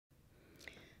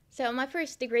So my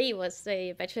first degree was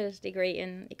a bachelor's degree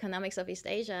in economics of East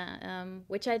Asia,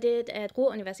 which I did at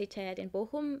Ruhr-Universität in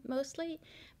Bochum mostly,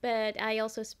 but I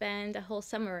also spent a whole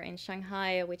summer in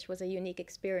Shanghai, which was a unique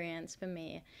experience for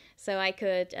me. So I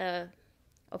could,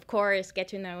 of course, get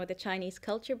to know the Chinese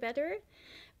culture better,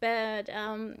 but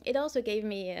it also gave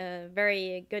me a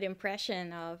very good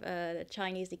impression of the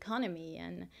Chinese economy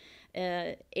and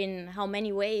in how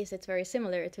many ways it's very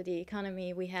similar to the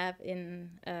economy we have in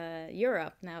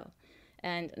Europe now,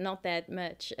 and not that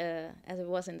much as it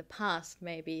was in the past,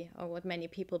 maybe, or what many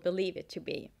people believe it to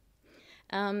be.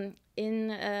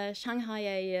 In Shanghai,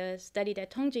 I studied at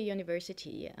Tongji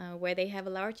University, where they have a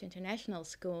large international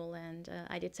school, and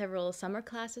I did several summer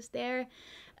classes there.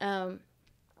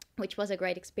 Which was a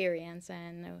great experience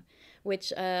and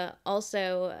which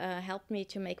also helped me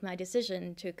to make my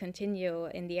decision to continue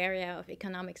in the area of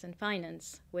economics and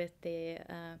finance with the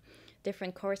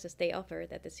different courses they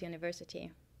offered at this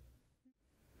university.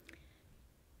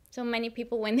 So many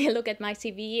people, when they look at my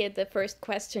CV, the first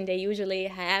question they usually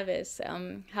have is,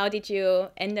 how did you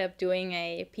end up doing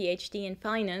a PhD in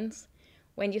finance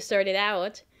when you started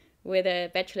out with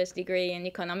a bachelor's degree in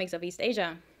economics of East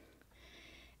Asia?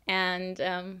 And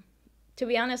to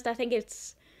be honest, I think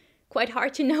it's quite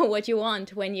hard to know what you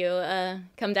want when you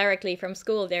come directly from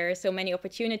school. There are so many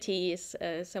opportunities,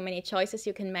 so many choices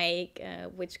you can make,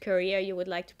 which career you would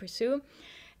like to pursue.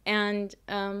 And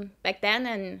back then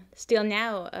and still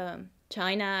now,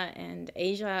 China and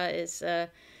Asia is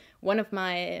one of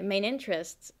my main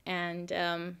interests. And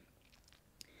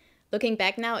looking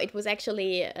back now, it was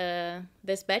actually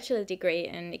this bachelor degree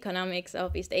in economics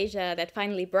of East Asia that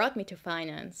finally brought me to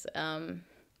finance,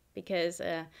 because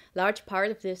a large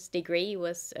part of this degree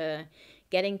was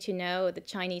getting to know the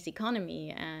Chinese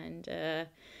economy and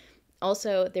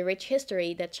also the rich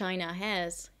history that China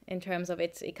has in terms of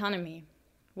its economy.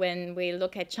 When we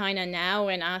look at China now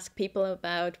and ask people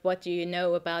about what do you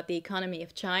know about the economy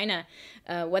of China,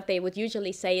 what they would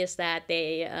usually say is that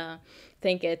they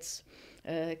think it's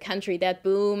a country that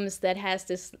booms, that has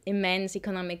this immense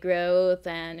economic growth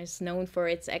and is known for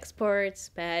its exports.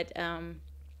 But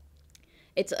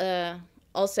it's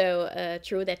also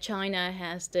true that China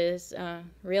has this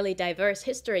really diverse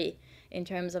history in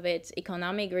terms of its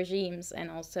economic regimes and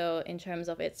also in terms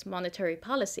of its monetary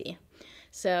policy.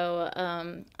 So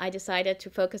I decided to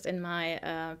focus in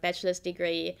my bachelor's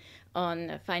degree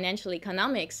on financial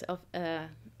economics of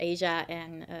Asia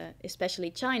and especially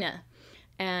China.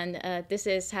 And this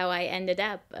is how I ended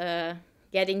up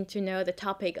getting to know the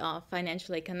topic of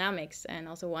financial economics and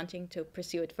also wanting to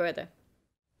pursue it further.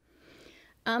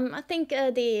 I think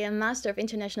the Master of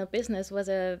International Business was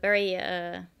a very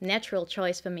natural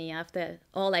choice for me. After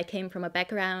all, I came from a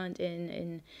background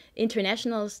in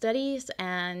international studies,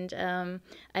 and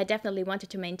I definitely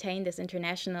wanted to maintain this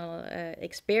international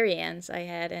experience I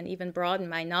had and even broaden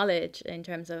my knowledge in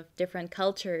terms of different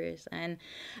cultures. And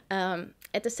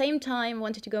at the same time,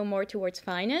 wanted to go more towards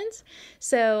finance.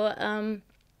 So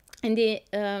in the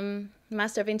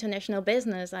Master of International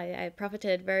Business, I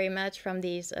profited very much from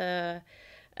these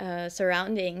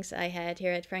surroundings I had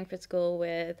here at Frankfurt School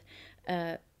with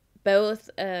both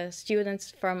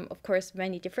students from, of course,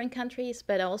 many different countries,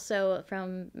 but also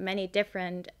from many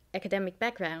different academic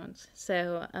backgrounds.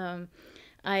 So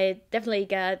I definitely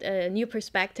got a new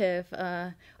perspective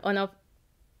on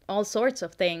all sorts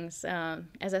of things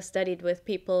as I studied with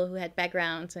people who had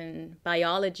backgrounds in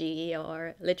biology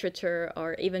or literature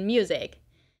or even music.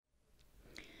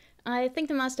 I think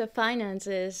the Master of Finance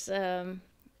is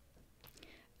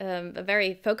a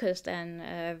very focused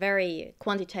and very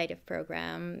quantitative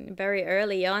program. Very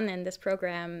early on in this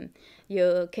program,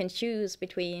 you can choose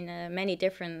between many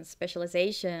different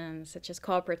specializations, such as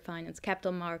corporate finance,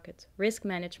 capital markets, risk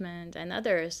management, and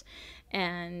others.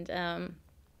 And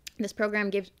this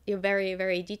program gives you very,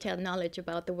 very detailed knowledge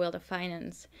about the world of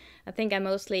finance. I think I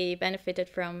mostly benefited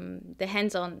from the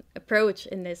hands-on approach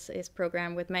in this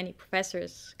program with many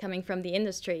professors coming from the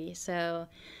industry. So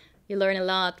you learn a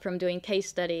lot from doing case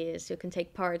studies. You can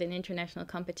take part in international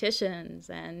competitions,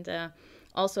 and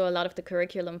also a lot of the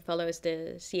curriculum follows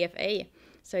the CFA.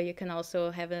 So you can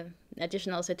also have an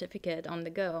additional certificate on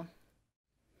the go.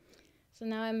 So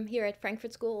now I'm here at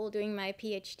Frankfurt School doing my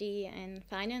PhD in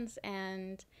finance,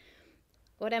 and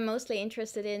what I'm mostly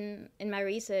interested in my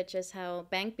research is how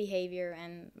bank behavior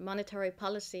and monetary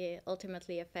policy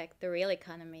ultimately affect the real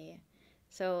economy.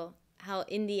 So how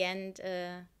in the end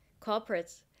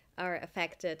corporates are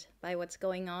affected by what's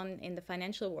going on in the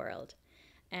financial world.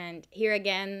 And here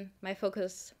again, my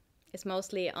focus is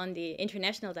mostly on the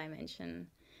international dimension.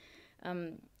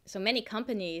 So many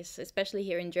companies, especially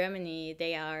here in Germany,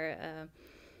 they are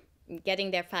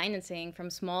getting their financing from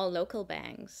small local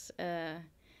banks.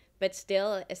 But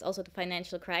still, as also the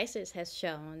financial crisis has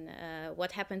shown,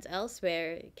 what happens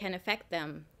elsewhere can affect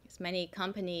them. As many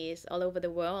companies all over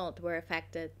the world were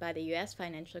affected by the US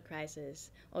financial crisis,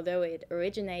 although it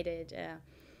originated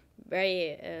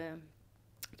very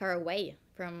far away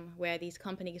from where these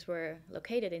companies were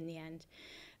located in the end.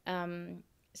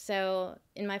 So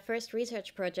in my first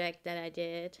research project that I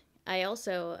did, I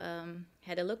also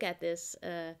had a look at this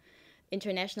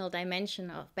international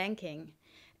dimension of banking.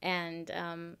 And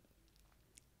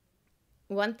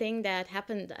one thing that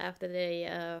happened after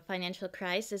the financial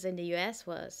crisis in the US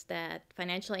was that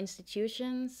financial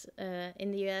institutions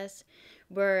in the US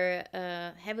were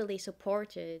heavily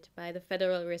supported by the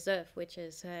Federal Reserve, which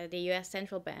is the US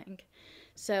central bank.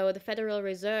 So the Federal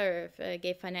Reserve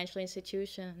gave financial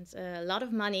institutions a lot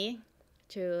of money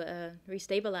to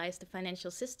restabilize the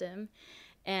financial system.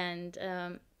 And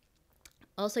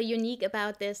also unique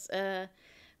about this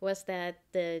was that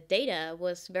the data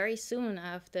was very soon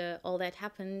after all that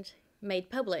happened made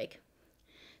public.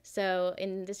 So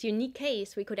in this unique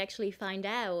case, we could actually find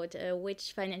out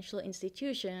which financial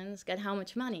institutions got how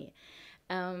much money.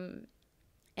 And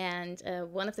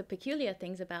one of the peculiar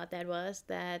things about that was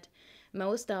that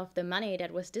most of the money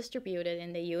that was distributed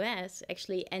in the US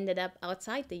actually ended up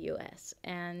outside the US.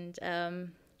 And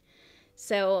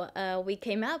so we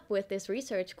came up with this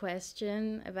research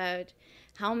question about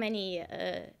how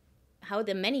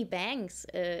the many banks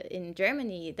in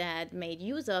Germany that made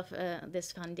use of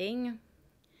this funding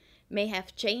may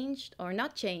have changed or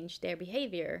not changed their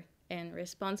behavior in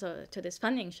response to this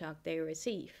funding shock they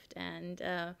received. And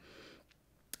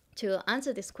to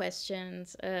answer these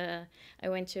questions, I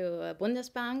went to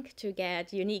Bundesbank to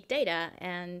get unique data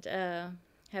and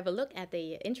have a look at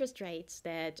the interest rates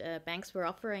that banks were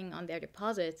offering on their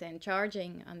deposits and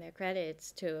charging on their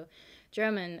credits to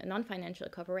German non-financial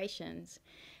corporations.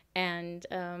 And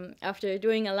after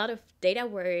doing a lot of data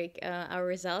work, our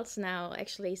results now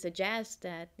actually suggest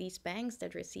that these banks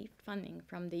that received funding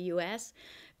from the US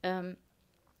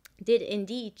did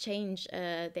indeed change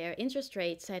their interest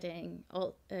rate setting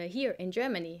here in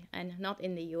Germany and not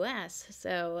in the US.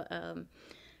 So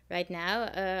right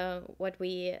now, what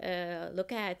we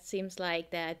look at seems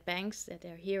like that banks that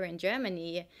are here in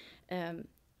Germany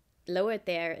lowered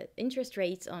their interest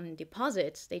rates on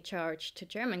deposits they charge to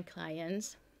German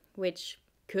clients, which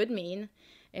could mean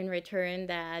in return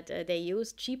that they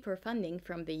used cheaper funding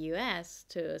from the US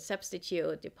to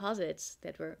substitute deposits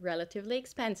that were relatively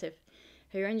expensive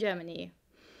here in Germany.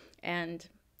 And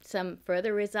some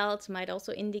further results might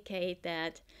also indicate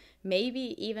that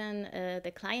maybe even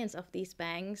the clients of these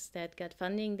banks that got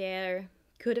funding there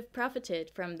could have profited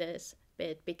from this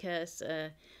bit, because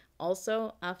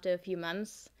also after a few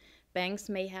months, banks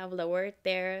may have lowered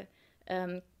their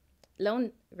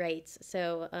loan rates.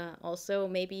 So also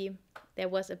maybe there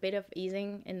was a bit of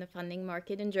easing in the funding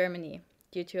market in Germany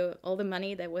due to all the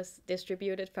money that was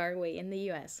distributed far away in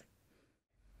the US.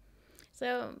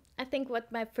 So I think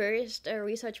what my first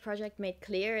research project made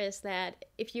clear is that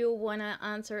if you want to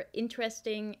answer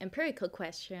interesting empirical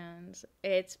questions,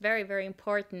 it's very, very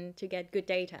important to get good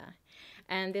data.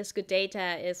 And this good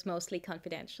data is mostly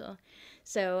confidential.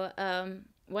 So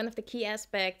one of the key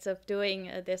aspects of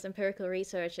doing this empirical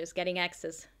research is getting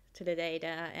access to the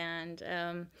data.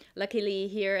 And luckily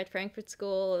here at Frankfurt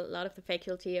School, a lot of the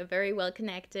faculty are very well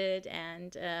connected,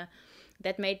 and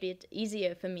that made it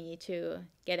easier for me to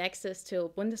get access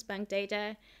to Bundesbank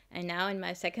data. And now in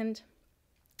my second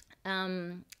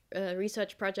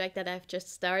research project that I've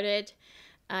just started,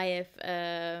 I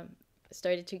have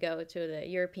started to go to the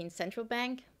European Central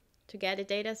Bank to get a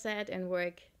data set and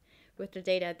work with the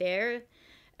data there.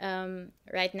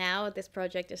 Right now, this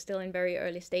project is still in very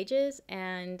early stages,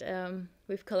 and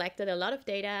we've collected a lot of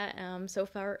data. So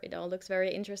far, it all looks very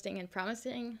interesting and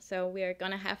promising, so we are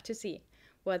going to have to see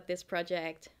what this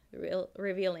project will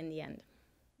reveal in the end.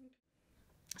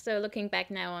 So looking back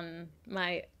now on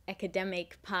my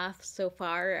academic path so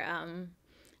far, I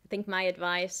think my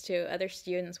advice to other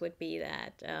students would be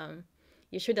that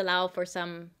you should allow for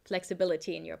some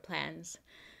flexibility in your plans.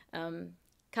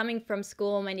 Coming from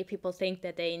school, many people think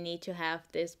that they need to have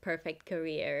this perfect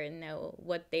career and know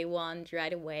what they want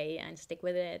right away and stick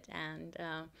with it. And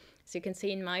as you can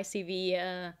see in my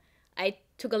CV, I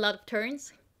took a lot of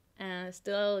turns.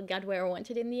 Still got where I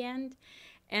wanted in the end.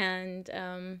 And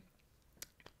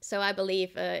so I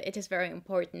believe it is very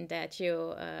important that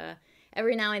you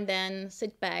every now and then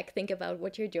sit back, think about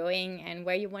what you're doing and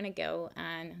where you want to go,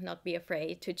 and not be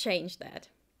afraid to change that.